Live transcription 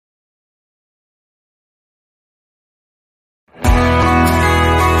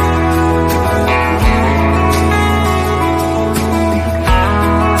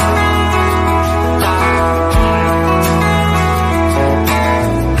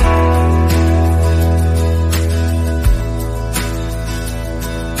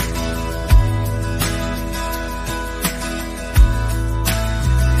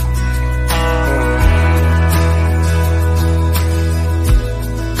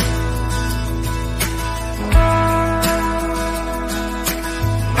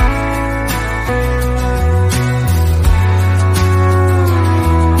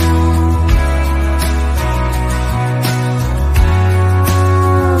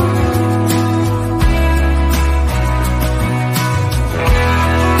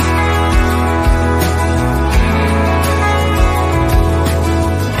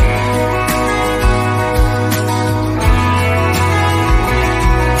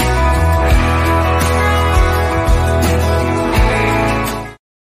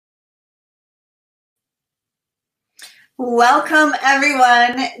Welcome,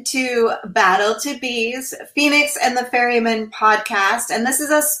 everyone, to Battle to Bees, Phoenix and the Ferryman podcast. And this is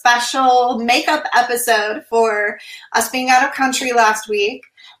a special makeup episode for us being out of country last week.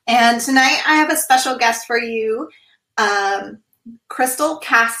 And tonight I have a special guest for you, Crystal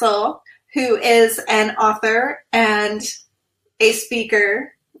Castle, who is an author and a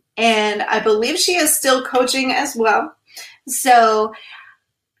speaker. And I believe she is still coaching as well. So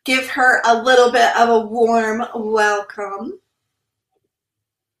give her a little bit of a warm welcome.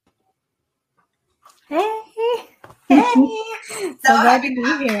 Hey. Hey. So happy to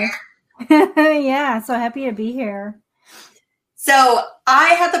be here. Yeah, so happy to be here. So I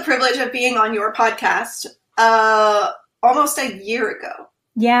had the privilege of being on your podcast almost a year ago.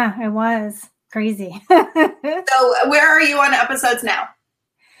 Yeah, it was crazy. So where are you on episodes now?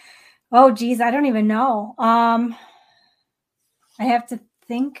 Oh, geez, I don't even know. I have to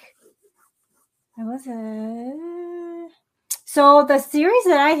think. So the series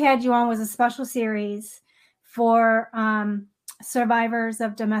that I had you on was a special series for survivors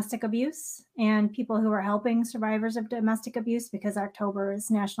of domestic abuse and people who are helping survivors of domestic abuse, because October is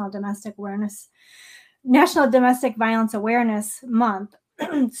National Domestic Violence Awareness Month.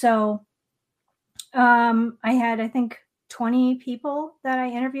 So I had, I think, 20 people that I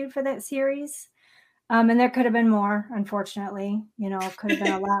interviewed for that series. And there could have been more, unfortunately, could have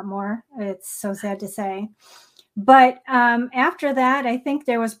been a lot more. It's so sad to say. But after that, I think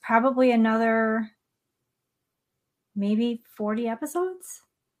there was probably another maybe 40 episodes.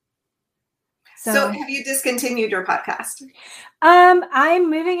 So have you discontinued your podcast? I'm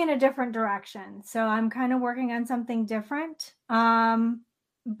moving in a different direction. So I'm kind of working on something different. But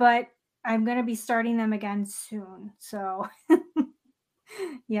I'm going to be starting them again soon. So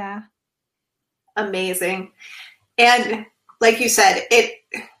yeah. Amazing. And like you said,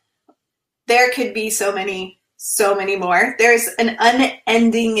 there could be so many more. There's an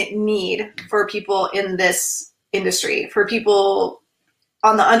unending need for people in this industry, for people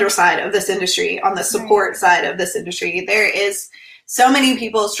on the underside of this industry, on the support side of this industry. There is so many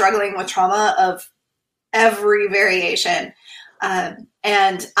people struggling with trauma of every variation. And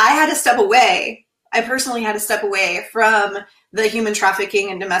I had to step away. I personally had to step away from the human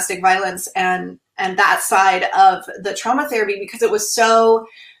trafficking and domestic violence and that side of the trauma therapy, because it was so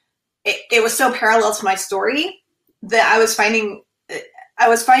parallel to my story that I was finding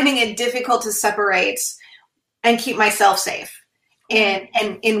it difficult to separate and keep myself safe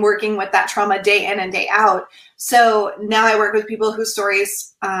in working with that trauma day in and day out. So now I work with people whose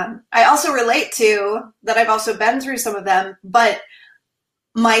stories I also relate to, that I've also been through some of them, but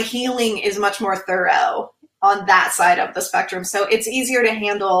my healing is much more thorough on that side of the spectrum. So it's easier to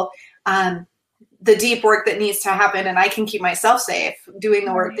handle the deep work that needs to happen, and I can keep myself safe doing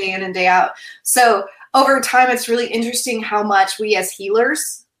the work day in and day out. So over time, it's really interesting how much we as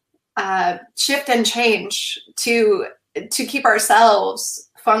healers shift and change to keep ourselves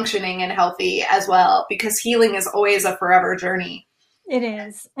functioning and healthy as well, because healing is always a forever journey. It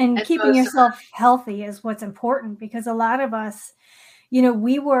is. And keeping yourself healthy is what's important, because a lot of us,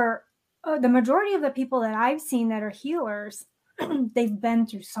 the majority of the people that I've seen that are healers, they've been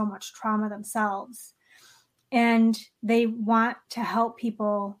through so much trauma themselves, and they want to help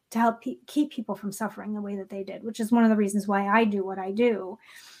people, keep people from suffering the way that they did, which is one of the reasons why I do what I do.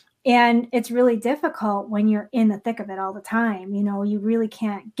 And it's really difficult when you're in the thick of it all the time. You really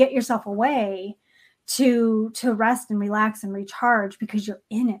can't get yourself away to rest and relax and recharge, because you're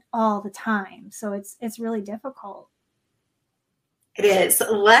in it all the time. So it's really difficult. It is.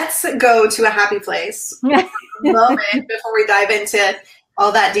 Let's go to a happy place for a moment before we dive into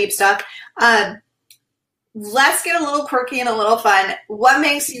all that deep stuff. Let's get a little quirky and a little fun. What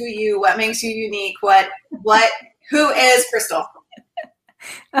makes you you? What makes you unique? Who is Crystal?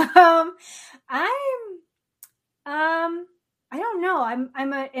 I don't know.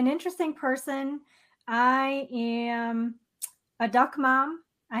 I'm an interesting person. I am a duck mom.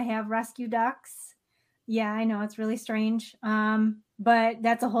 I have rescue ducks. Yeah, I know, it's really strange. But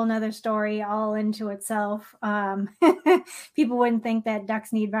that's a whole nother story all into itself. People wouldn't think that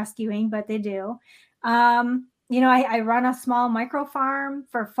ducks need rescuing, but they do. I run a small micro farm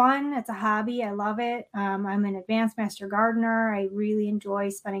for fun. It's a hobby. I love it. I'm an advanced master gardener. I really enjoy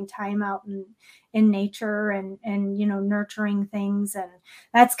spending time out in nature and nurturing things. And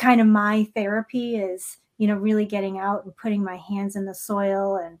that's kind of my therapy, is really getting out and putting my hands in the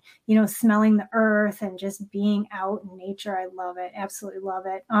soil and, smelling the earth and just being out in nature. I love it. Absolutely love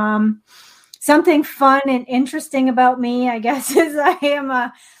it. Something fun and interesting about me, I guess, is I'm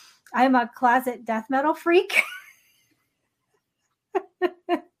a closet death metal freak.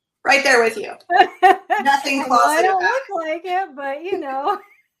 Right there with you. Nothing I closeted don't about look like it, but you know.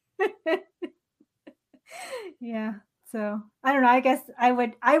 Yeah. So I don't know. I guess I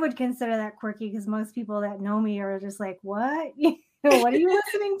would consider that quirky because most people that know me are just like, what? What are you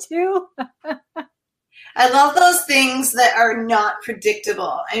listening to? I love those things that are not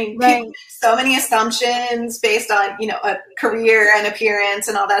predictable. I mean, Right. people make so many assumptions based on, a career and appearance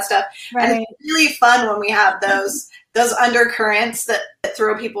and all that stuff. And Right. it's really fun when we have those undercurrents that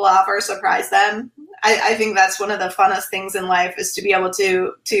throw people off or surprise them. I think that's one of the funnest things in life is to be able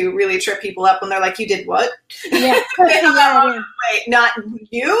to really trip people up when they're like, you did what? Yeah. Yeah, it is. Wait, not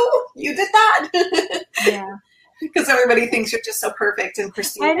you? You did that? Yeah. Because everybody thinks you're just so perfect and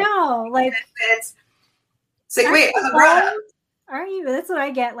pristine. I know. Like, It's like, wait, I'm a grown up. Are you? That's what I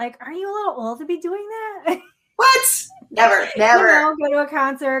get. Like, are you a little old to be doing that? What? Never. Go to a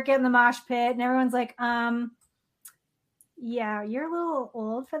concert, get in the mosh pit, and everyone's like, yeah, you're a little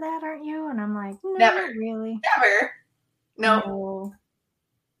old for that, aren't you? And I'm like, no, Never. not really. Never. No.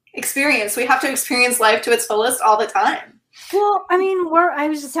 Experience. We have to experience life to its fullest all the time. Well, I mean, I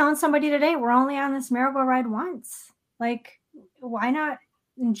was just telling somebody today, we're only on this merry-go-round once. Like, why not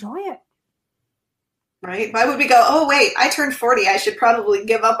enjoy it? Right? Why would we go, oh, wait, I turned 40. I should probably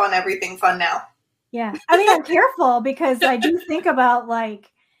give up on everything fun now. Yeah. I mean, I'm careful because I do think about,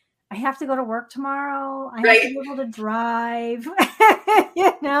 like, I have to go to work tomorrow. I have to be able to drive.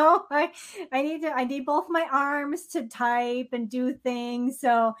 I need both my arms to type and do things.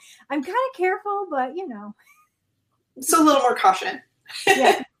 So I'm kind of careful, but It's a little more caution.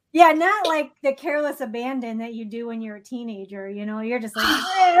 Yeah. Yeah, not like the careless abandon that you do when you're a teenager. You're just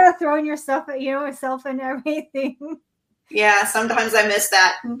like throwing yourself and everything. Yeah, sometimes I miss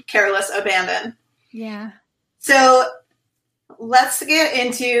that careless abandon. Yeah. So let's get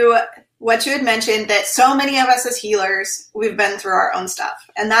into what you had mentioned, that so many of us as healers, we've been through our own stuff.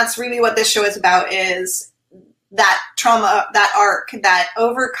 And that's really what this show is about, is that trauma, that arc, that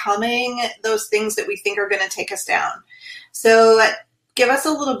overcoming those things that we think are going to take us down. So give us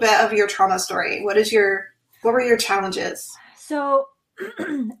a little bit of your trauma story. What were your challenges? So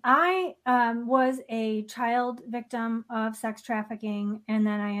I was a child victim of sex trafficking, and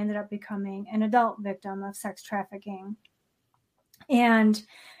then I ended up becoming an adult victim of sex trafficking. And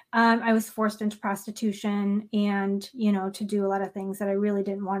I was forced into prostitution and, to do a lot of things that I really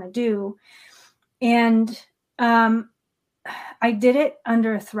didn't want to do. And I did it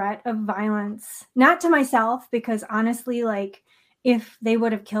under threat of violence, not to myself, because honestly, like, if they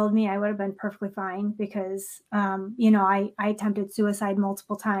would have killed me, I would have been perfectly fine because, I attempted suicide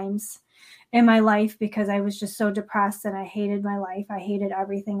multiple times in my life because I was just so depressed and I hated my life. I hated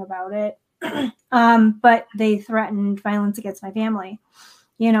everything about it. But they threatened violence against my family,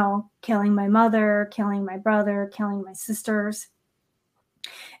 killing my mother, killing my brother, killing my sisters.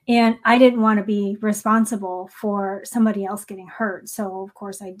 And I didn't want to be responsible for somebody else getting hurt. So of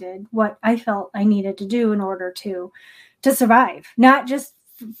course I did what I felt I needed to do in order to survive, not just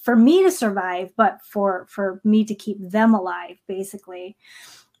for me to survive, but for me to keep them alive, basically.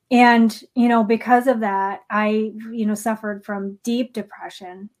 And, because of that, I, suffered from deep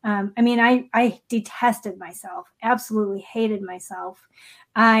depression. I detested myself, absolutely hated myself.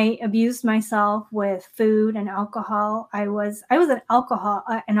 I abused myself with food and alcohol. I was an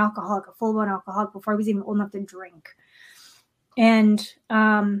alcoholic, a full-blown alcoholic before I was even old enough to drink. And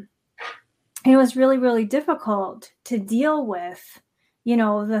it was really, really difficult to deal with,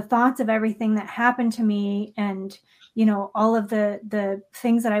 the thoughts of everything that happened to me and, all of the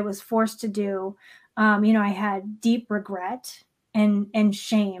things that I was forced to do. I had deep regret and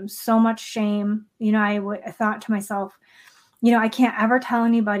shame, so much shame. I thought to myself, I can't ever tell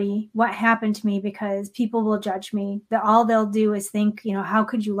anybody what happened to me because people will judge me. That all they'll do is think, how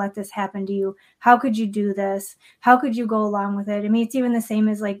could you let this happen to you? How could you do this? How could you go along with it? I mean, it's even the same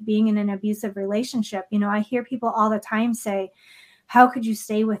as like being in an abusive relationship. I hear people all the time say, how could you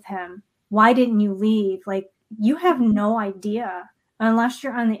stay with him? Why didn't you leave? Like, you have no idea unless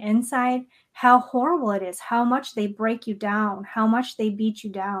you're on the inside how horrible it is, how much they break you down, how much they beat you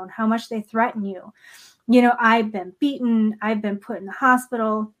down, how much they threaten you. I've been beaten. I've been put in the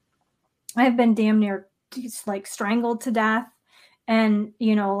hospital. I've been damn near just like strangled to death. And,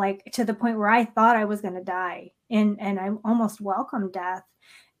 like to the point where I thought I was going to die and I almost welcomed death.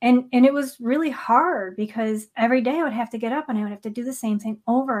 And it was really hard because every day I would have to get up and I would have to do the same thing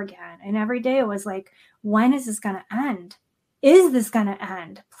over again. And every day it was like, when is this going to end? Is this going to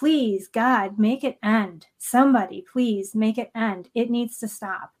end? Please, God, make it end. Somebody, please make it end. It needs to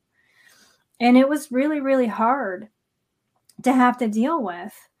stop. And it was really, really hard to have to deal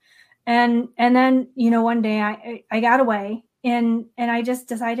with. And then, one day I got away and I just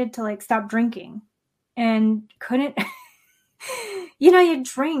decided to like stop drinking, and couldn't. You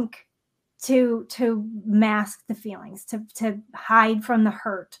drink to mask the feelings, to hide from the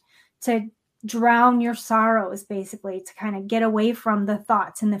hurt, to drown your sorrows, basically, to kind of get away from the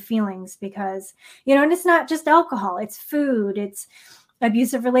thoughts and the feelings, because and it's not just alcohol, it's food, it's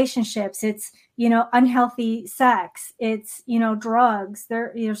abusive relationships, it's unhealthy sex, it's drugs.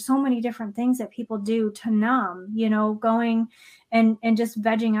 There's so many different things that people do to numb, going and just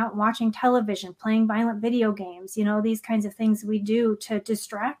vegging out, watching television, playing violent video games, these kinds of things we do to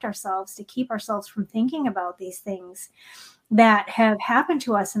distract ourselves, to keep ourselves from thinking about these things that have happened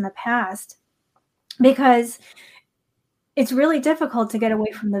to us in the past, because it's really difficult to get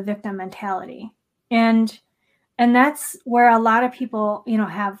away from the victim mentality. And that's where a lot of people,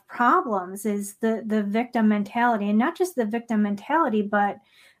 have problems, is the victim mentality, and not just the victim mentality, but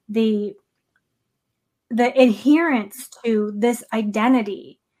the adherence to this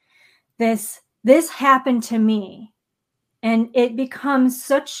identity, this happened to me. And it becomes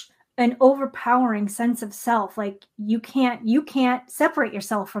such an overpowering sense of self. Like you can't separate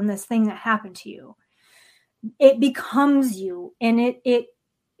yourself from this thing that happened to you. It becomes you, and it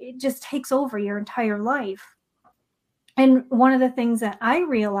just takes over your entire life. And one of the things that I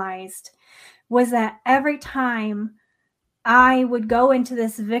realized was that every time I would go into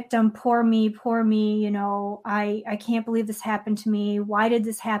this victim, poor me, I can't believe this happened to me. Why did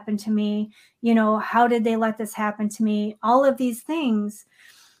this happen to me? How did they let this happen to me? All of these things,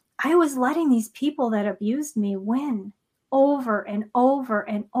 I was letting these people that abused me win over and over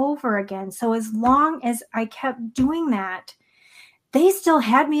and over again. So as long as I kept doing that, they still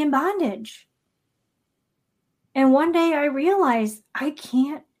had me in bondage. And one day I realized I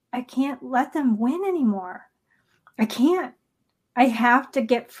can't let them win anymore. I can't. I have to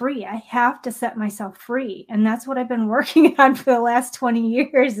get free. I have to set myself free. And that's what I've been working on for the last 20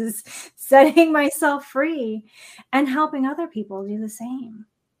 years, is setting myself free and helping other people do the same.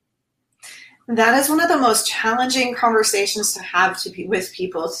 That is one of the most challenging conversations to have with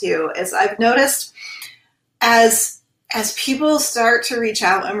people too, is I've noticed as people start to reach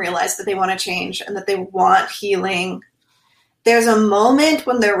out and realize that they want to change and that they want healing, there's a moment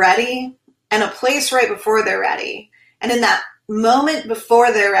when they're ready and a place right before they're ready. And in that moment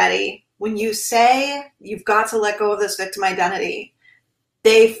before they're ready, when you say you've got to let go of this victim identity,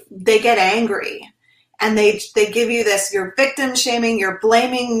 they get angry and they give you this, you're victim shaming, you're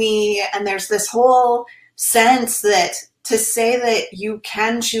blaming me. And there's this whole sense that to say that you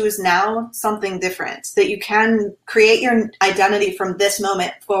can choose now something different, that you can create your identity from this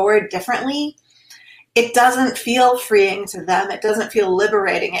moment forward differently, it doesn't feel freeing to them. It doesn't feel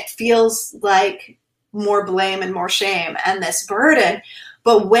liberating. It feels like more blame and more shame and this burden.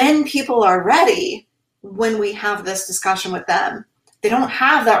 But when people are ready, when we have this discussion with them, they don't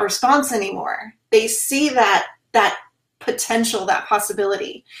have that response anymore. They see that potential, that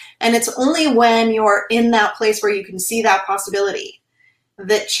possibility. And it's only when you're in that place where you can see that possibility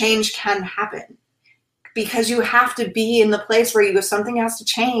that change can happen. Because you have to be in the place where you go, something has to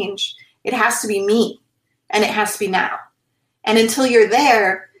change. It has to be me, and it has to be now. And until you're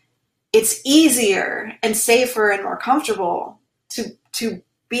there, it's easier and safer and more comfortable to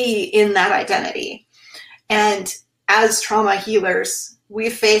be in that identity. And as trauma healers, we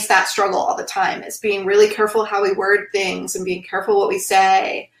face that struggle all the time. It's being really careful how we word things and being careful what we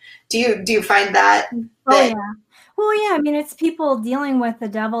say. Do you find that? Oh, yeah. Well, yeah. I mean, it's people dealing with the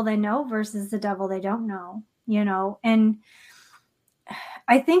devil they know versus the devil they don't know, and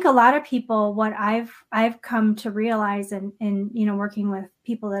I think a lot of people, what I've come to realize in working with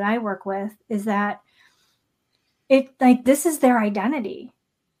people that I work with, is that this is their identity.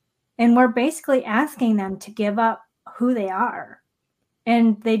 And we're basically asking them to give up who they are.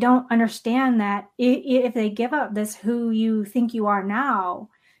 And they don't understand that if they give up this who you think you are now,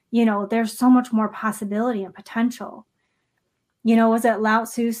 there's so much more possibility and potential. Was it Lao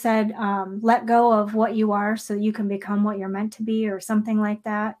Tzu said, let go of what you are so you can become what you're meant to be, or something like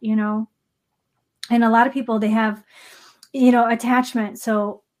that, And a lot of people, they have, attachment.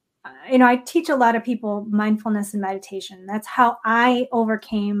 So, I teach a lot of people mindfulness and meditation. That's how I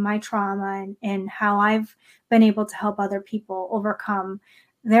overcame my trauma, and how I've been able to help other people overcome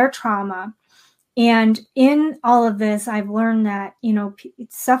their trauma. And in all of this, I've learned that,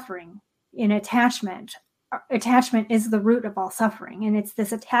 suffering in attachment is the root of all suffering. And it's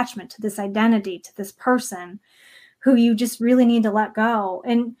this attachment to this identity, to this person who you just really need to let go.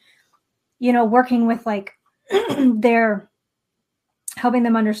 And, working with like their helping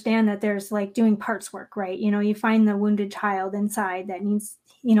them understand that there's like doing parts work, right? You find the wounded child inside that needs,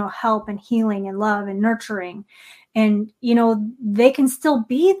 help and healing and love and nurturing. And, they can still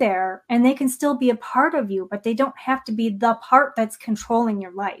be there and they can still be a part of you, but they don't have to be the part that's controlling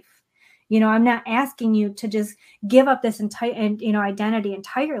your life. I'm not asking you to just give up this entire, identity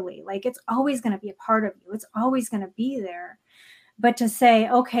entirely. Like, it's always going to be a part of you. It's always going to be there. But to say,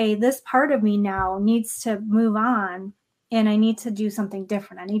 okay, this part of me now needs to move on and I need to do something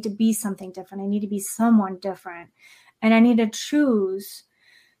different. I need to be something different. I need to be someone different. And I need to choose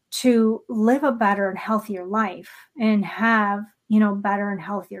to live a better and healthier life and have, better and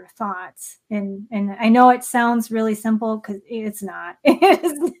healthier thoughts. And I know it sounds really simple because it's not.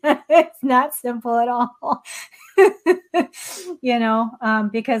 It's not simple at all.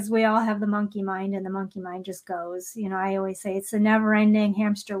 Because we all have the monkey mind and the monkey mind just goes. I always say it's a never-ending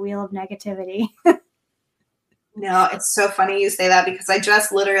hamster wheel of negativity. No, it's so funny you say that because I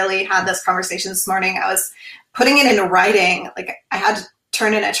just literally had this conversation this morning. I was putting it into writing. Like, I had to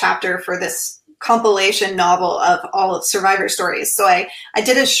turn in a chapter for this compilation novel of all of survivor stories. So I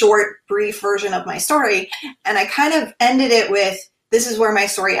did a short, brief version of my story, and I kind of ended it with, this is where my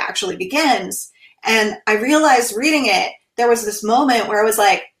story actually begins. And I realized reading it, there was this moment where I was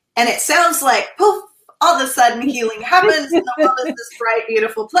like, and it sounds like, poof, all of a sudden healing happens and the world is this bright,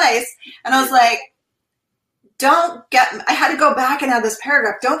 beautiful place. And I was like, I had to go back and add this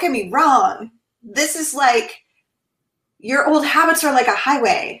paragraph. Don't get me wrong. This is like, your old habits are like a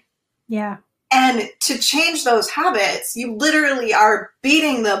highway. Yeah. And to change those habits, you literally are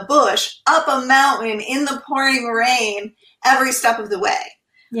beating the bush up a mountain in the pouring rain every step of the way.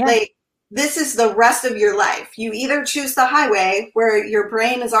 Yeah. Like, this is the rest of your life. You either choose the highway where your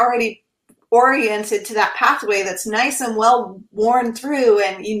brain is already oriented to that pathway that's nice and well worn through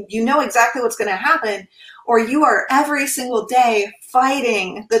and you know exactly what's going to happen, or you are every single day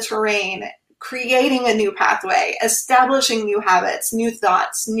fighting the terrain, creating a new pathway, establishing new habits, new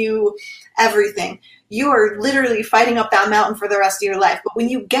thoughts, new everything. You are literally fighting up that mountain for the rest of your life. But when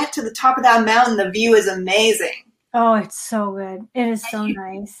you get to the top of that mountain, the view is amazing. Oh, it's so good. It is so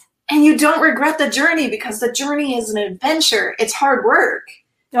nice. And you don't regret the journey because the journey is an adventure. It's hard work.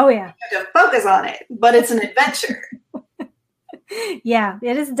 Oh, yeah. You have to focus on it, but it's an adventure. Yeah,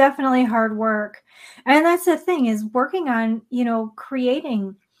 it is definitely hard work. And that's the thing, is working on,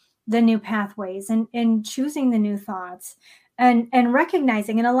 creating the new pathways and choosing the new thoughts and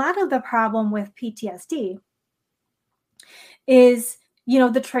recognizing. And a lot of the problem with PTSD is,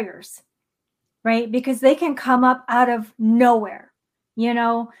 the triggers, right? Because they can come up out of nowhere.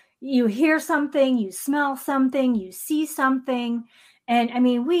 You hear something, you smell something, you see something. And I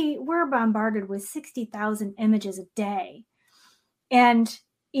mean, we're bombarded with 60,000 images a day. And,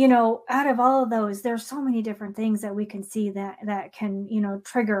 out of all of those, there's so many different things that we can see that can,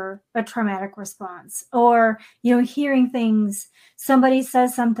 trigger a traumatic response. Or, hearing things, somebody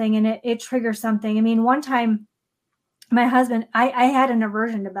says something and it triggers something. I mean, one time my husband, I had an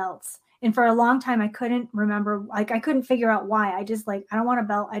aversion to belts. And for a long time, I couldn't remember, like, I couldn't figure out why. I just I don't want a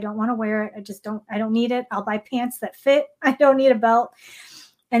belt. I don't want to wear it. I don't need it. I'll buy pants that fit. I don't need a belt.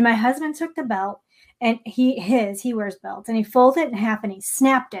 And my husband took the belt and he wears belts, and he folded it in half and he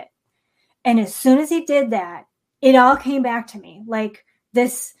snapped it. And as soon as he did that, it all came back to me. Like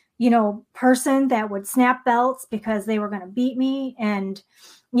this, person that would snap belts because they were going to beat me. And,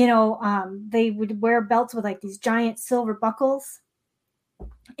 they would wear belts with like these giant silver buckles.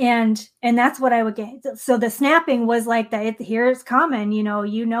 And that's what I would get. So the snapping was like that. Here it's coming,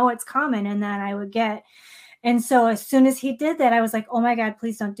 it's coming. And then I would get. And so as soon as he did that, I was like, oh my God,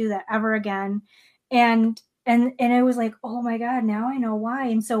 please don't do that ever again. And it was like, oh my God, now I know why.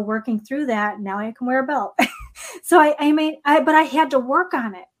 And so working through that, now I can wear a belt. So but I had to work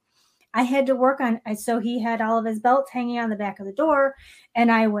on it. So he had all of his belts hanging on the back of the door,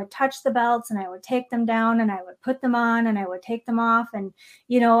 and I would touch the belts and I would take them down and I would put them on and I would take them off. And,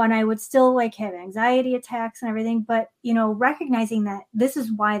 and I would still like have anxiety attacks and everything, but, recognizing that this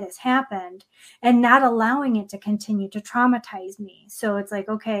is why this happened and not allowing it to continue to traumatize me. So it's like,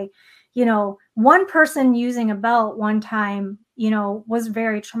 okay, one person using a belt one time, was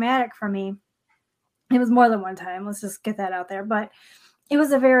very traumatic for me. It was more than one time. Let's just get that out there. But it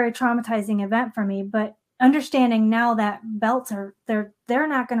was a very traumatizing event for me. But understanding now that belts they're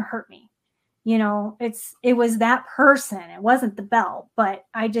not going to hurt me. It was that person. It wasn't the belt, but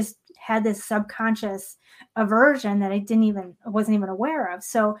I just had this subconscious aversion that I wasn't even aware of.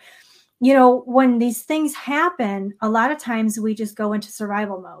 So, when these things happen, a lot of times we just go into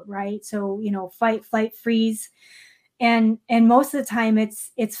survival mode, right? So, fight, flight, freeze. And most of the time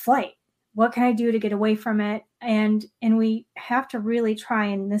it's flight. what can I do to get away from it? And we have to really try,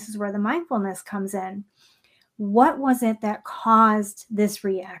 and this is where the mindfulness comes in. What was it that caused this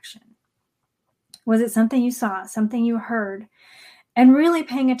reaction? Was it something you saw, something you heard? And really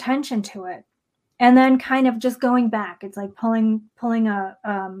paying attention to it. And then kind of just going back. It's like pulling a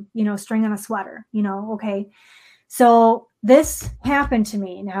string on a sweater, okay. So this happened to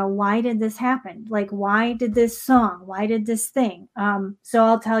me. Now, why did this happen? Like, why did this song? Why did this thing? So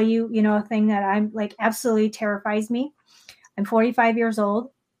I'll tell you, a thing that I'm like absolutely terrifies me. I'm 45 years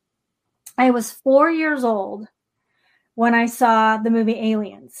old. I was 4 years old when I saw the movie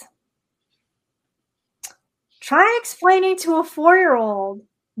Aliens. Try explaining to a 4-year-old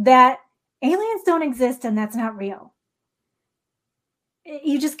that aliens don't exist and that's not real.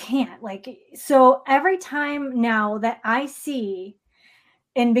 You just can't. So every time now that I see,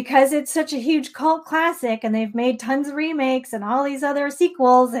 and because it's such a huge cult classic and they've made tons of remakes and all these other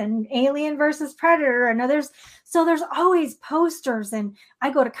sequels and Alien versus Predator and others, so there's always posters, and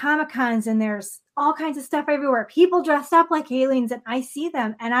I go to Comic-Cons and there's all kinds of stuff everywhere. People dressed up like aliens, and I see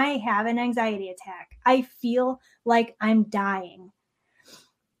them and I have an anxiety attack. I feel like I'm dying.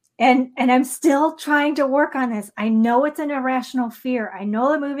 And I'm still trying to work on this. I know it's an irrational fear. I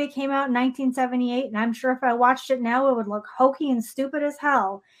know the movie came out in 1978, and I'm sure if I watched it now, it would look hokey and stupid as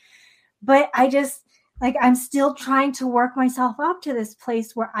hell. But I just, I'm still trying to work myself up to this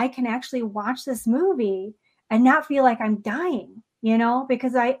place where I can actually watch this movie and not feel like I'm dying,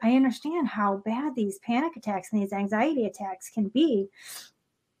 because I understand how bad these panic attacks and these anxiety attacks can be.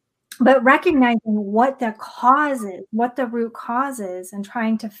 But recognizing what the cause is, what the root cause is, and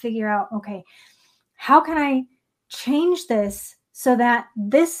trying to figure out, okay, how can I change this so that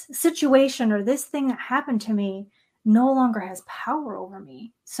this situation or this thing that happened to me no longer has power over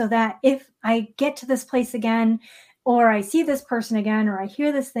me? So that if I get to this place again, or I see this person again, or I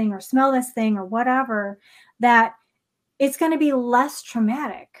hear this thing or smell this thing or whatever, that it's going to be less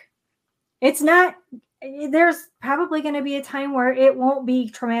traumatic. It's not... There's probably going to be a time where it won't be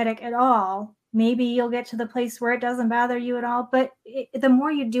traumatic at all. Maybe you'll get to the place where it doesn't bother you at all. But the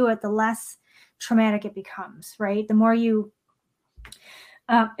more you do it, the less traumatic it becomes, right? The more you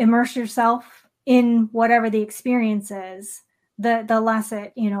immerse yourself in whatever the experience is, the less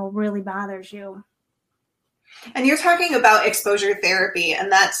it, really bothers you. And you're talking about exposure therapy,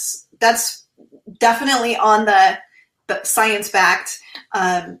 and that's definitely on the science-backed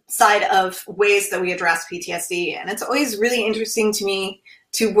side of ways that we address PTSD. And it's always really interesting to me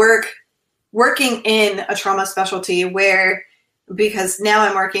to working in a trauma specialty because now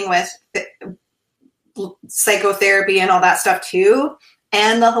I'm working with psychotherapy and all that stuff too,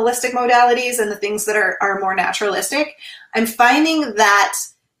 and the holistic modalities and the things that are more naturalistic. I'm finding that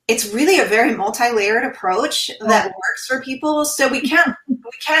it's really a very multi-layered approach that works for people. So we can't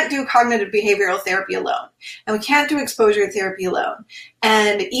do cognitive behavioral therapy alone, and we can't do exposure therapy alone.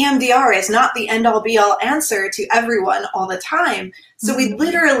 And EMDR is not the end-all be-all answer to everyone all the time. So we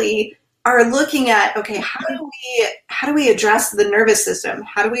literally are looking at, okay, how do we address the nervous system?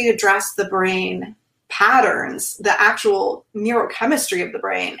 How do we address the brain patterns, the actual neurochemistry of the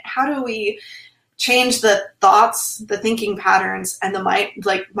brain? How do we change the thoughts, the thinking patterns, and the mind,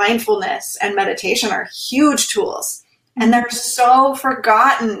 mindfulness and meditation are huge tools. And they're so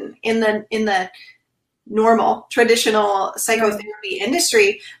forgotten in the normal, traditional psychotherapy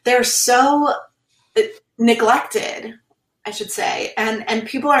industry. They're so neglected, I should say. And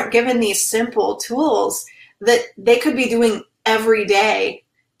people aren't given these simple tools that they could be doing every day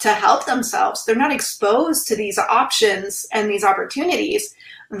to help themselves. They're not exposed to these options and these opportunities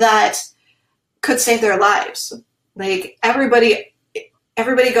that could save their lives. Everybody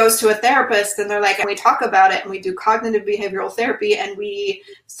goes to a therapist and they're like, and we talk about it and we do cognitive behavioral therapy, and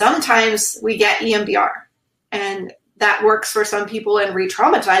sometimes we get EMDR, and that works for some people and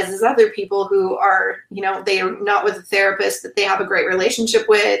re-traumatizes other people who are, they are not with a therapist that they have a great relationship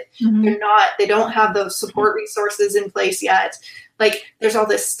with. Mm-hmm. They don't have those support resources in place yet. There's all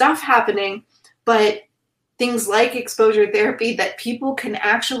this stuff happening, but things like exposure therapy that people can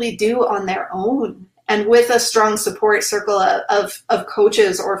actually do on their own and with a strong support circle of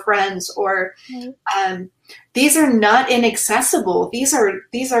coaches or friends, or these are not inaccessible. These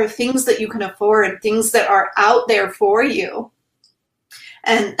are things that you can afford, things that are out there for you.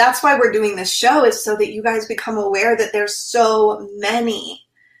 And that's why we're doing this show, is so that you guys become aware that there's so many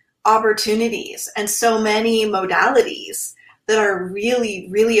opportunities and so many modalities that are really,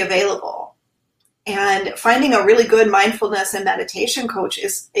 really available. And finding a really good mindfulness and meditation coach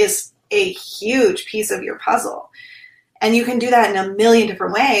is a huge piece of your puzzle. And you can do that in a million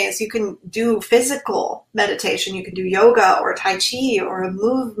different ways. You can do physical meditation. You can do yoga or Tai Chi or a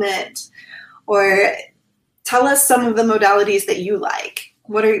movement, or tell us some of the modalities that you like.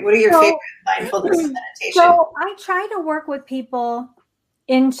 What are your favorite mindfulness meditation? So I try to work with people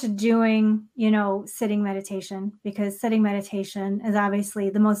into doing, sitting meditation, because sitting meditation is obviously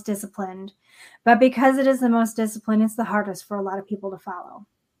the most disciplined. But because it is the most disciplined, it's the hardest for a lot of people to follow.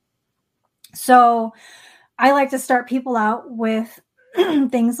 So I like to start people out with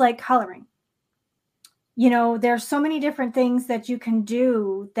things like coloring. There's so many different things that you can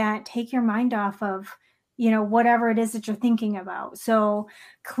do that take your mind off of, whatever it is that you're thinking about. So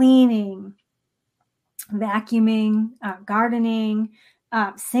cleaning, vacuuming, gardening,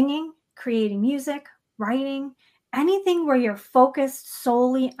 singing, creating music, writing, anything where you're focused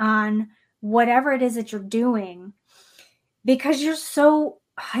solely on whatever it is that you're doing, because you're so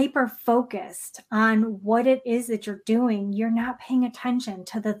hyper focused on what it is that you're doing, you're not paying attention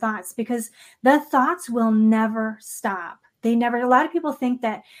to the thoughts, because the thoughts will never stop. A lot of people think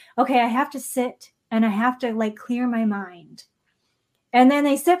that, okay, I have to sit and I have to clear my mind. And then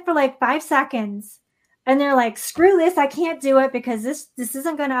they sit for 5 seconds and they're like, screw this, I can't do it, because this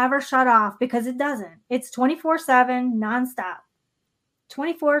isn't going to ever shut off, because it doesn't. It's 24/7 nonstop.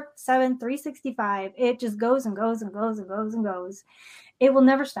 24/7, 365. It just goes and goes and goes and goes and goes. It will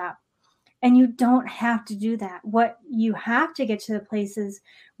never stop. And you don't have to do that. What you have to get to the places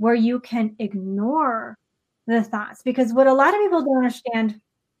where you can ignore the thoughts, because what a lot of people don't understand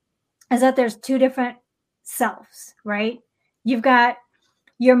is that there's two different selves, right? You've got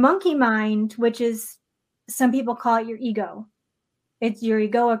your monkey mind, which is, some people call it your ego. It's your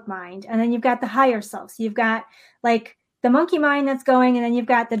egoic mind. And then you've got the higher self. So you've got the monkey mind that's going, and then you've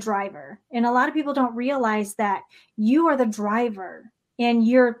got the driver. And a lot of people don't realize that you are the driver, and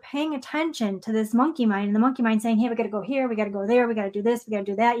you're paying attention to this monkey mind, and the monkey mind saying, hey, we got to go here, we got to go there, we got to do this, we got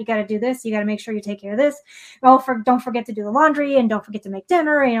to do that, you got to do this, you got to make sure you take care of this. Don't forget to do the laundry, and don't forget to make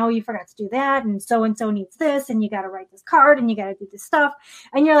dinner, you forgot to do that, and so needs this, and you got to write this card, and you got to do this stuff.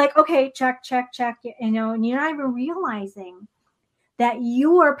 And you're like, okay, check, and you're not even realizing that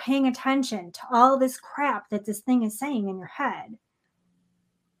you are paying attention to all this crap that this thing is saying in your head.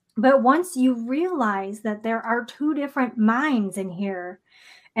 But once you realize that there are two different minds in here,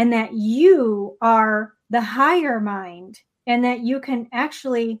 and that you are the higher mind, and that you can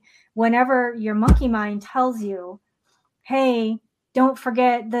actually, whenever your monkey mind tells you, hey, don't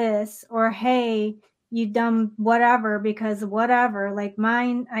forget this, or hey, you dumb whatever, because whatever,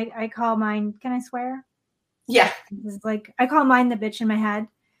 mine, I call mine, can I swear? Yeah. It's I call mine the bitch in my head,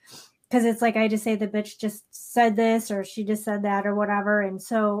 because it's I just say the bitch just said this, or she just said that, or whatever. And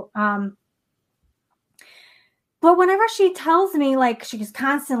so, but whenever she tells me, she's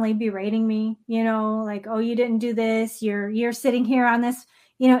constantly berating me, oh, you didn't do this. You're sitting here on this,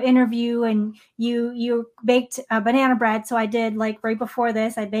 interview, and you baked banana bread. So I did, right before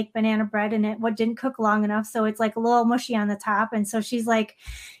this, I baked banana bread, and it didn't cook long enough. So it's a little mushy on the top. And so she's like,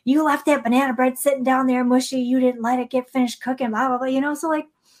 you left that banana bread sitting down there mushy. You didn't let it get finished cooking, blah, blah, blah, so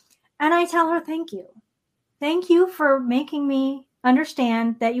and I tell her, thank you. Thank you for making me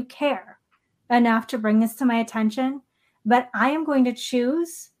understand that you care enough to bring this to my attention. But I am going to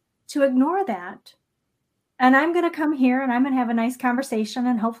choose to ignore that. And I'm going to come here, and I'm going to have a nice conversation,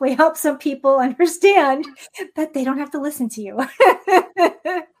 and hopefully help some people understand that they don't have to listen to you.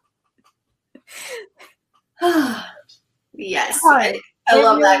 Yes. I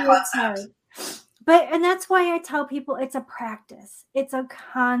love really that concept. And that's why I tell people it's a practice. It's a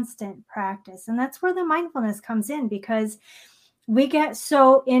constant practice. And that's where the mindfulness comes in, because we get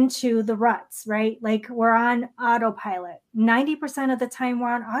so into the ruts, right? We're on autopilot. 90% of the time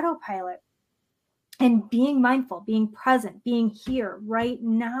we're on autopilot. And being mindful, being present, being here right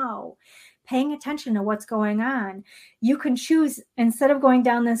now, paying attention to what's going on. You can choose, instead of going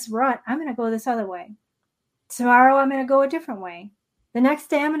down this rut, I'm going to go this other way. Tomorrow, I'm going to go a different way. The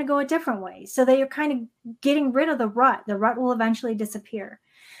next day, I'm going to go a different way, so that you're kind of getting rid of the rut. The rut will eventually disappear.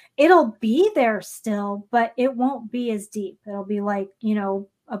 It'll be there still, but it won't be as deep. It'll be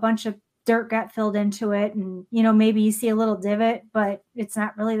a bunch of dirt got filled into it, and maybe you see a little divot, but it's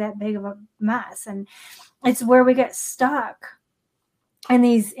not really that big of a mess. And it's where we get stuck in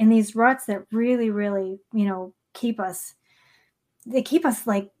these ruts that really, really, keep us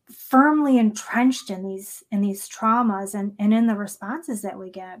firmly entrenched in these traumas and in the responses that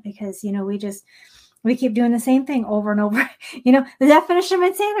we get, because We keep doing the same thing over and over. The definition of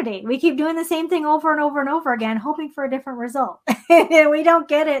insanity. We keep doing the same thing over and over and over again, hoping for a different result. And we don't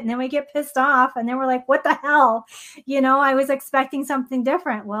get it. And then we get pissed off. And then we're like, what the hell? I was expecting something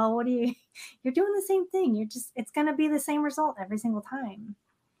different. Well, you're doing the same thing. It's going to be the same result every single time.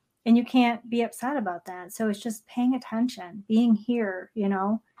 And you can't be upset about that. So it's just paying attention, being here,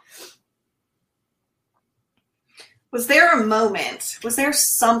 Was there a moment? Was there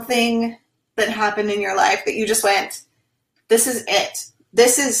something that happened in your life that you just went, this is it.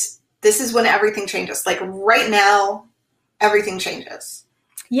 This is when everything changes. Like right now, everything changes.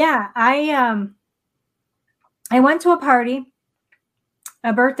 Yeah, I went to a party,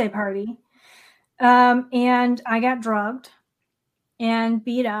 a birthday party, and I got drugged and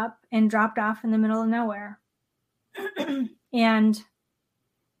beat up and dropped off in the middle of nowhere. And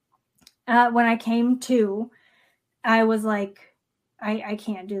when I came to, I was like, I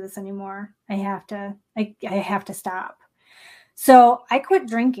can't do this anymore. I have to stop. So I quit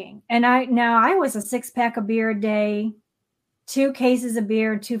drinking. And I was a 6-pack of beer a day, 2 cases of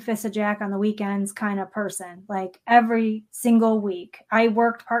beer, 2 fists of Jack on the weekends kind of person, like every single week. I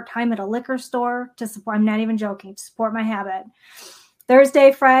worked part-time at a liquor store to support, I'm not even joking, to support my habit.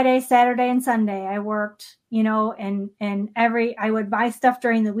 Thursday, Friday, Saturday, and Sunday, I worked, and I would buy stuff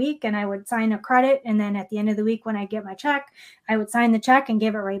during the week and I would sign a credit. And then at the end of the week, when I get my check, I would sign the check and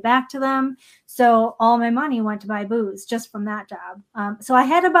give it right back to them. So all my money went to buy booze just from that job. So I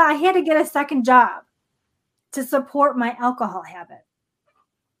had to get a second job to support my alcohol habit.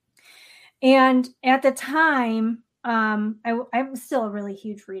 And at the time, I'm still a really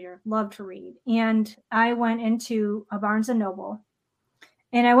huge reader, love to read. And I went into a Barnes and Noble.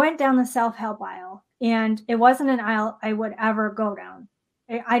 And I went down the self-help aisle, and it wasn't an aisle I would ever go down.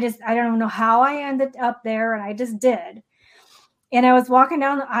 I don't know how I ended up there, and I just did. And I was walking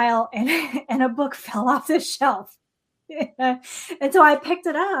down the aisle, and a book fell off the shelf. And so I picked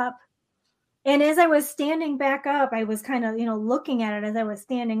it up. And as I was standing back up, I was kind of, looking at it as I was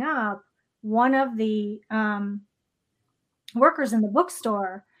standing up. One of the workers in the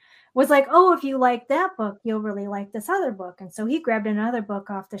bookstore was like, oh, if you like that book, you'll really like this other book. And so he grabbed another book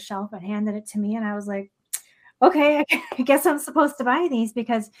off the shelf and handed it to me. And I was like, okay, I guess I'm supposed to buy these,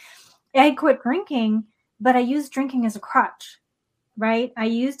 because I had quit drinking, but I used drinking as a crutch, right? I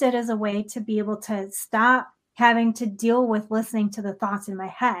used it as a way to be able to stop having to deal with listening to the thoughts in my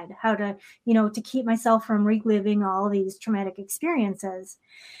head, how to, to keep myself from reliving all of these traumatic experiences.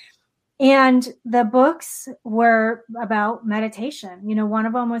 And the books were about meditation. One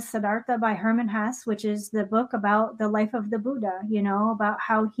of them was Siddhartha by Hermann Hesse, which is the book about the life of the Buddha, about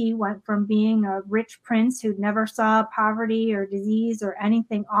how he went from being a rich prince who never saw poverty or disease or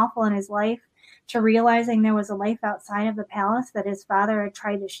anything awful in his life to realizing there was a life outside of the palace that his father had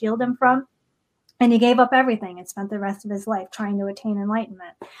tried to shield him from. And he gave up everything and spent the rest of his life trying to attain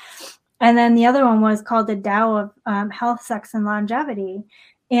enlightenment. And then the other one was called The Tao of Health, Sex, and Longevity.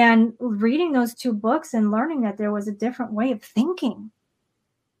 And reading those 2 books and learning that there was a different way of thinking,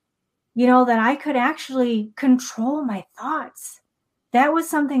 that I could actually control my thoughts. That was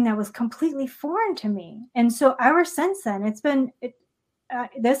something that was completely foreign to me. And so ever since then, it's been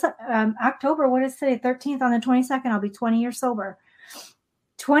this October, what is today, 13th, on the 22nd, I'll be 20 years sober.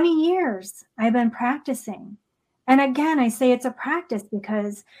 20 years I've been practicing. And again, I say it's a practice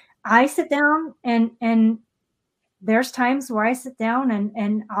because I sit down and there's times where I sit down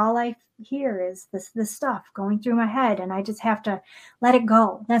and all I hear is this stuff going through my head, and I just have to let it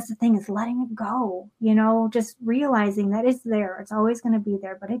go. That's the thing, is letting it go, just realizing that it's there. It's always going to be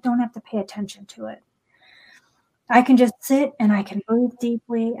there, but I don't have to pay attention to it. I can just sit and I can breathe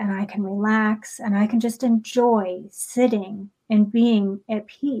deeply and I can relax and I can just enjoy sitting and being at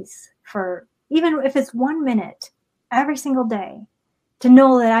peace for, even if it's 1 minute every single day, to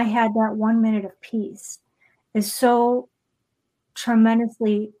know that I had that 1 minute of peace is so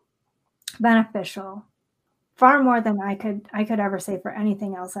tremendously beneficial, far more than I could ever say for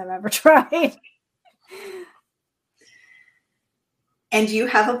anything else I've ever tried. And you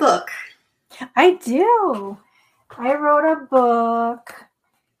have a book. I do. I wrote a book.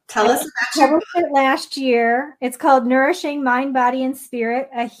 Tell us about your book. It last year. It's called Nourishing Mind, Body, and Spirit,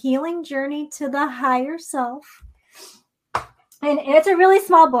 A Healing Journey to the Higher Self. And it's a really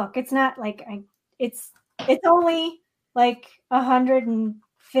small book. It's not like, it's only like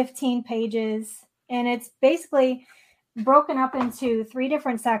 115 pages. And it's basically broken up into 3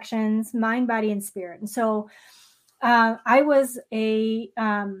 different sections: mind, body, and spirit. And so I was a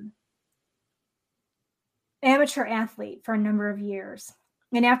amateur athlete for a number of years.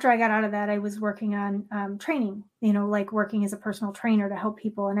 And after I got out of that, I was working on training, like working as a personal trainer to help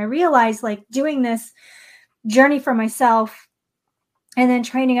people. And I realized, like, doing this journey for myself and then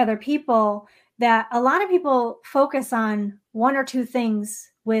training other people, that a lot of people focus on one or two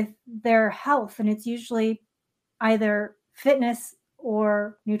things with their health. And it's usually either fitness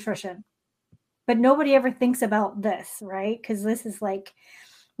or nutrition. But nobody ever thinks about this, right? Because this is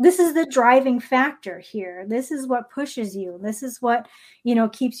the driving factor here. This is what pushes you. This is what,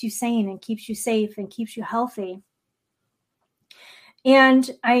 keeps you sane and keeps you safe and keeps you healthy. And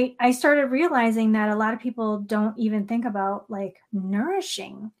I started realizing that a lot of people don't even think about, like,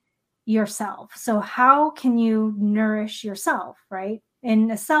 nourishing yourself. So how can you nourish yourself, right?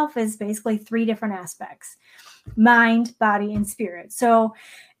 And the self is basically three different aspects: mind, body, and spirit. So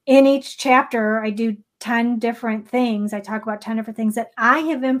in each chapter, I do 10 different things. I talk about 10 different things that I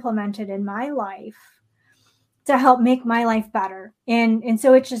have implemented in my life to help make my life better. And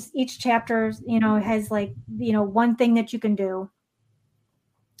so it's just, each chapter, has, like, one thing that you can do,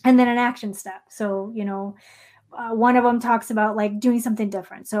 and then an action step. So, one of them talks about, like, doing something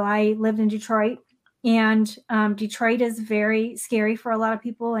different. So I lived in Detroit, and Detroit is very scary for a lot of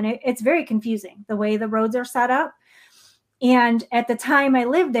people. And it's very confusing the way the roads are set up. And at the time I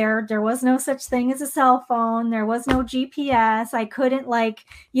lived there, there was no such thing as a cell phone. There was no GPS. I couldn't, like,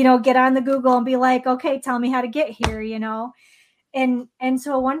 get on the Google and be like, okay, tell me how to get here, And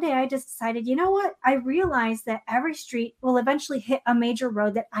so one day I just decided, you know what? I realized that every street will eventually hit a major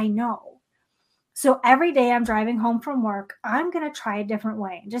road that I know. So every day I'm driving home from work, I'm going to try a different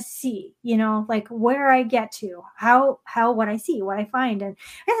way and just see, like, where I get to, what I see, what I find. And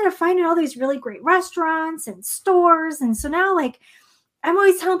I ended up finding all these really great restaurants and stores. And so now, like, I'm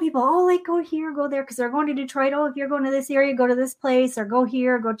always telling people, oh, like, go here, go there, because they're going to Detroit. Oh, if you're going to this area, go to this place, or go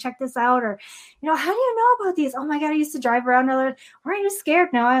here, go check this out. Or, how do you know about these? Oh my God, I used to drive around. Weren't you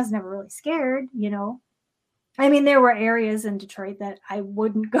scared? No, I was never really scared, I mean, there were areas in Detroit that I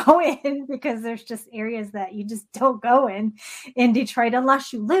wouldn't go in, because there's just areas that you just don't go in Detroit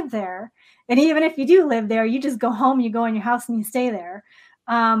unless you live there. And even if you do live there, you just go home, you go in your house and you stay there.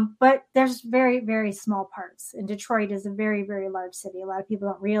 But there's very, very small parts. And Detroit is a very, very large city. A lot of people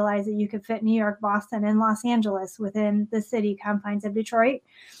don't realize that you could fit New York, Boston, and Los Angeles within the city confines of Detroit.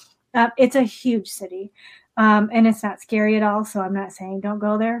 It's a huge city. And it's not scary at all. So I'm not saying don't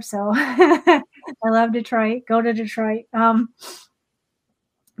go there. So I love Detroit. Go to Detroit. But,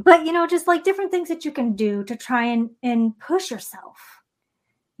 just, like, different things that you can do to try and push yourself,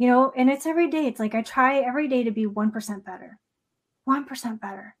 and it's every day. It's like I try every day to be 1% better, 1%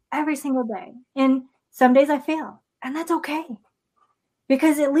 better every single day. And some days I fail, and that's okay,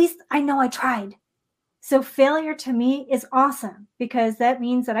 because at least I know I tried. So failure to me is awesome, because that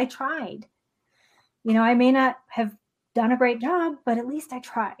means that I tried. I may not have done a great job, but at least I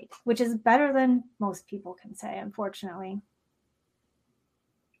tried, which is better than most people can say, unfortunately.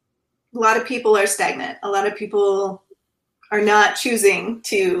 A lot of people are stagnant. A lot of people are not choosing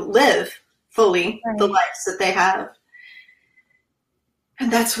to live fully the lives that they have.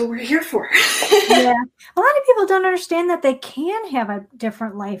 And that's what we're here for. Yeah. A lot of people don't understand that they can have a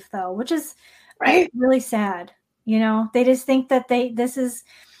different life, though, which is really sad. They just think that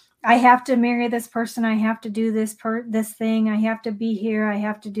I have to marry this person. I have to do this thing. I have to be here. I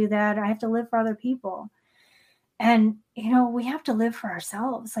have to do that. I have to live for other people. And, we have to live for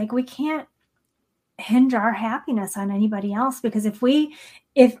ourselves. Like, we can't hinge our happiness on anybody else, because if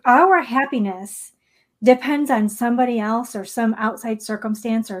our happiness depends on somebody else or some outside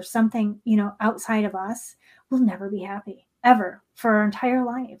circumstance or something, outside of us, we'll never be happy, ever, for our entire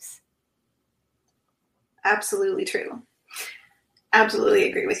lives. Absolutely true. Absolutely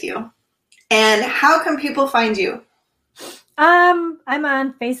agree with you. And how can people find you? I'm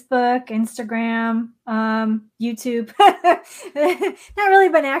on Facebook, Instagram, YouTube. Not really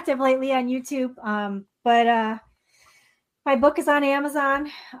been active lately on YouTube, but my book is on Amazon.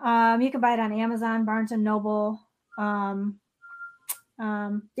 You can buy it on Amazon, Barnes and Noble. The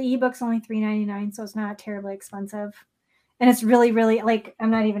ebook's only $3.99, so it's not terribly expensive. And it's really, really, like,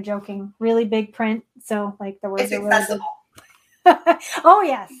 I'm not even joking, really big print. So, like, the words are really big. Oh,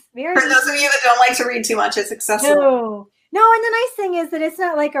 yes. For those of you that don't like to read too much, it's accessible. No, and the nice thing is that it's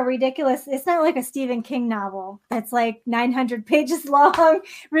not like it's not like a Stephen King novel that's like 900 pages long,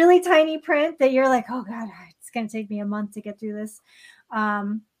 really tiny print that you're like, oh God, it's going to take me a month to get through this.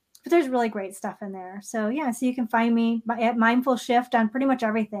 But there's really great stuff in there. So yeah, so you can find me at Mindful Shift on pretty much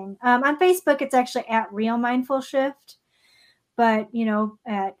everything. On Facebook, it's actually at Real Mindful Shift, but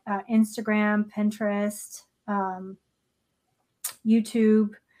at Instagram, Pinterest, YouTube,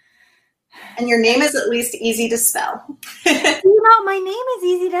 And your name is at least easy to spell. My name is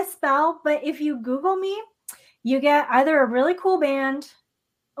easy to spell, but if you Google me, you get either a really cool band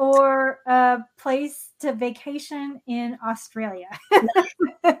or a place to vacation in Australia.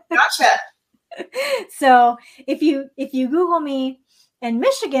 Gotcha. So if you Google me in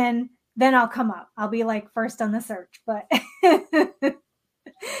Michigan, then I'll come up. I'll be like first on the search, but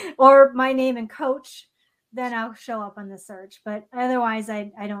or my name and Coach, then I'll show up on the search. But otherwise,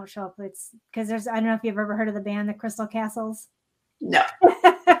 I don't show up. It's because I don't know if you've ever heard of the band, the Crystal Castles. No.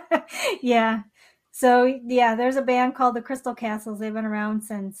 Yeah. So yeah, there's a band called the Crystal Castles. They've been around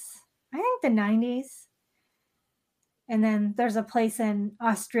since I think the 90s. And then there's a place in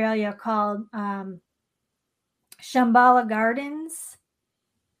Australia called Shambhala Gardens.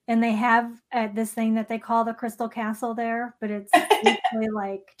 And they have this thing that they call the Crystal Castle there, but it's basically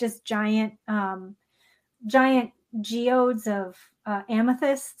like just giant geodes of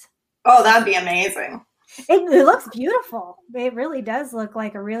amethyst. Oh, that'd be amazing. It looks beautiful. It really does look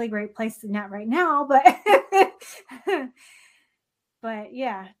like a really great place. Not right now, but but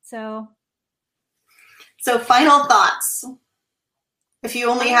yeah. So final thoughts. If you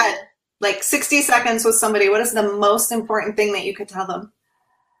only had like 60 seconds with somebody, what is the most important thing that you could tell them?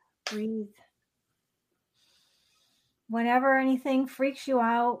 Breathe. Whenever anything freaks you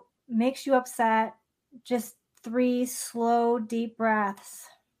out, makes you upset, just 3 slow, deep breaths.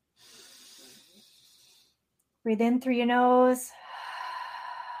 Breathe in through your nose,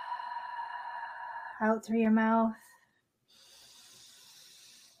 out through your mouth,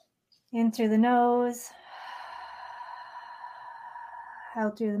 in through the nose,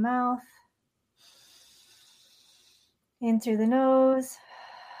 out through the mouth, in through the nose,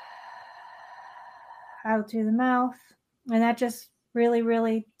 out through the mouth. And that just really,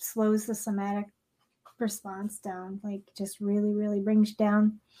 really slows the somatic response down. Like just really, really brings you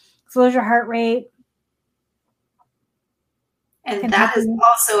down. Slows your heart rate. And that is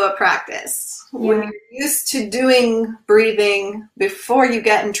also a practice. Yeah. When you're used to doing breathing before you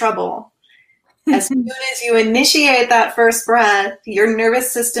get in trouble, as soon as you initiate that first breath, your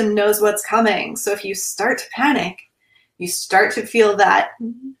nervous system knows what's coming. So if you start to panic, you start to feel that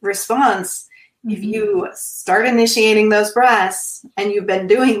response. Mm-hmm. If you start initiating those breaths and you've been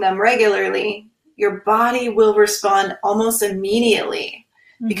doing them regularly, your body will respond almost immediately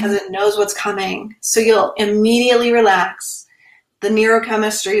because it knows what's coming. So you'll immediately relax. The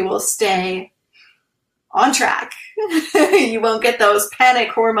neurochemistry will stay on track. You won't get those panic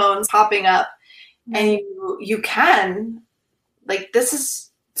hormones popping up. And you can, like, this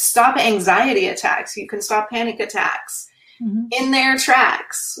is stop anxiety attacks. You can stop panic attacks in their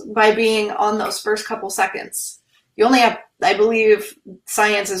tracks by being on those first couple seconds. You only have, I believe,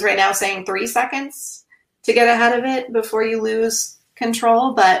 science is right now saying 3 seconds to get ahead of it before you lose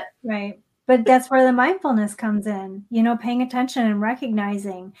control. But right. But that's where the mindfulness comes in, paying attention and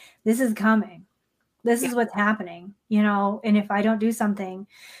recognizing this is coming. This is what's happening, and if I don't do something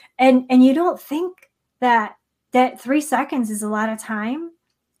and you don't think that 3 seconds is a lot of time,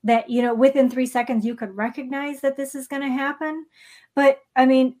 that, within 3 seconds you could recognize that this is going to happen. But I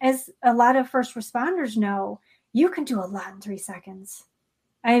mean, as a lot of first responders know, you can do a lot in 3 seconds.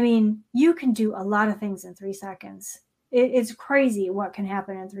 I mean, you can do a lot of things in 3 seconds. It's crazy what can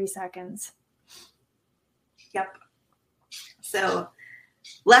happen in 3 seconds. Yep. So,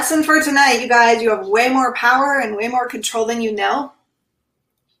 lesson for tonight, you guys, you have way more power and way more control than you know.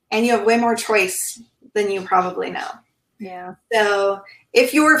 And you have way more choice than you probably know. Yeah. So,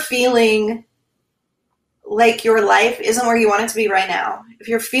 if you're feeling like your life isn't where you want it to be right now, if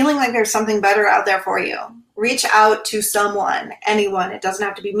you're feeling like there's something better out there for you, reach out to someone, anyone. It doesn't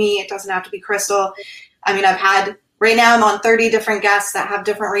have to be me. It doesn't have to be Crystal. I mean, right now I'm on 30 different guests that have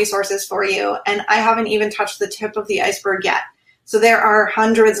different resources for you, and I haven't even touched the tip of the iceberg yet. So there are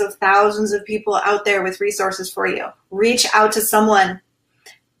hundreds of thousands of people out there with resources for you. Reach out to someone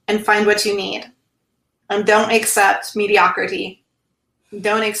and find what you need. And don't accept mediocrity.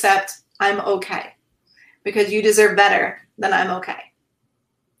 Don't accept I'm okay, because you deserve better than I'm okay.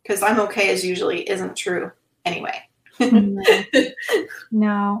 Because I'm okay usually isn't true anyway.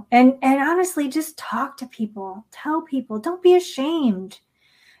 No. And honestly, just talk to people. Tell people. Don't be ashamed.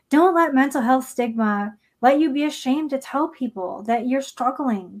 Don't let mental health stigma let you be ashamed to tell people that you're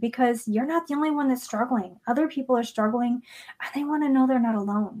struggling, because you're not the only one that's struggling. Other people are struggling, and they want to know they're not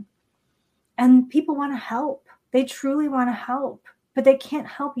alone. And people want to help. They truly want to help, but they can't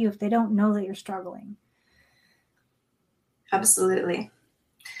help you if they don't know that you're struggling. Absolutely.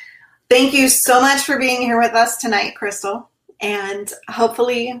 Thank you so much for being here with us tonight, Crystal. And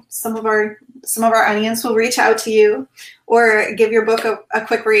hopefully some of our audience will reach out to you or give your book a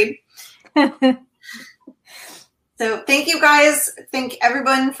quick read. So thank you guys. Thank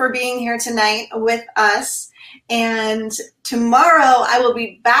everyone for being here tonight with us. And tomorrow I will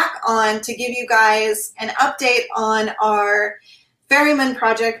be back on to give you guys an update on our Ferryman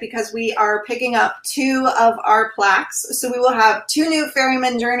project because we are picking up 2 of our plaques. So we will have 2 new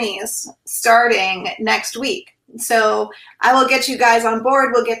Ferryman journeys starting next week. So I will get you guys on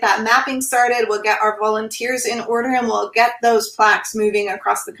board. We'll get that mapping started. We'll get our volunteers in order, and we'll get those plaques moving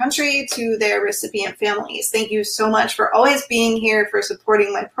across the country to their recipient families. Thank you so much for always being here, for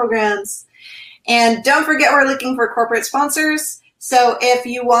supporting my programs. And don't forget, we're looking for corporate sponsors. So if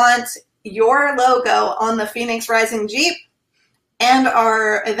you want your logo on the Phoenix Rising Jeep and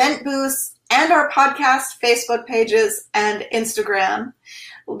our event booths and our podcast Facebook pages and Instagram,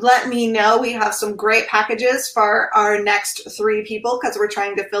 let me know. We have some great packages for our next 3 people because we're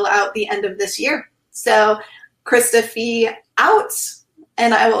trying to fill out the end of this year. So Krista Fee out,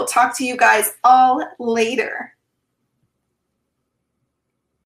 and I will talk to you guys all later.